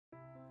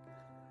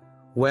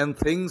When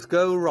things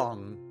go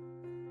wrong,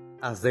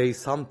 as they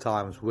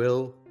sometimes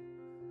will,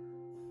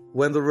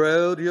 when the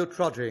road you're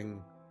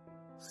trudging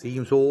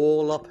seems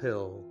all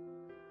uphill,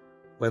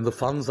 when the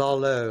funds are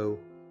low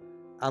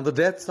and the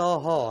debts are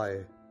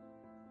high,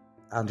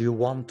 and you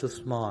want to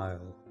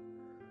smile,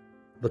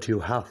 but you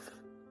have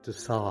to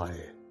sigh.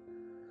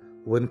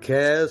 When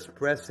care's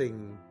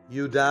pressing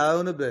you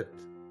down a bit,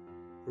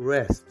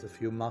 rest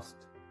if you must,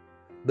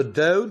 but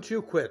don't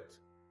you quit.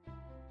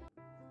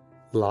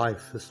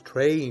 Life is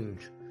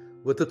strange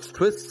with its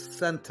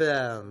twists and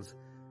turns,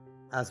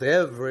 as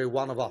every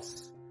one of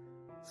us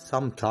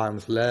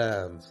sometimes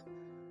learns,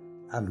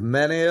 and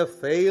many a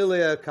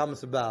failure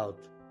comes about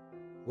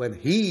when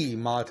he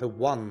might have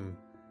won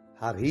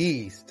had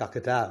he stuck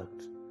it out.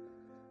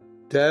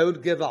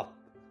 Don't give up,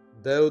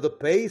 though the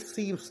pace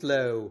seems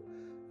slow,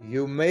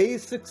 you may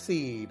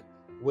succeed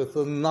with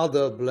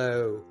another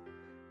blow.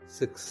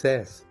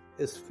 Success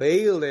is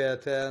failure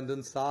turned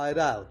inside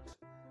out,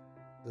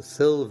 the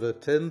silver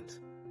tint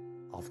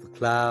of the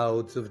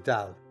clouds of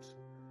doubt.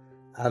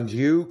 And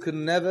you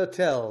can never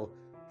tell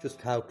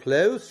just how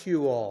close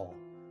you are.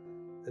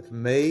 It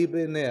may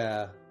be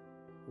near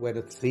when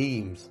it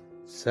seems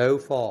so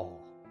far.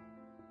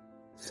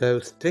 So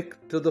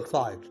stick to the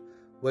fight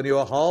when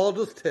you're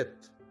hardest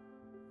hit.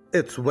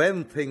 It's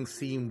when things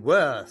seem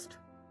worst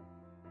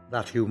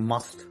that you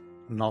must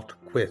not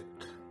quit.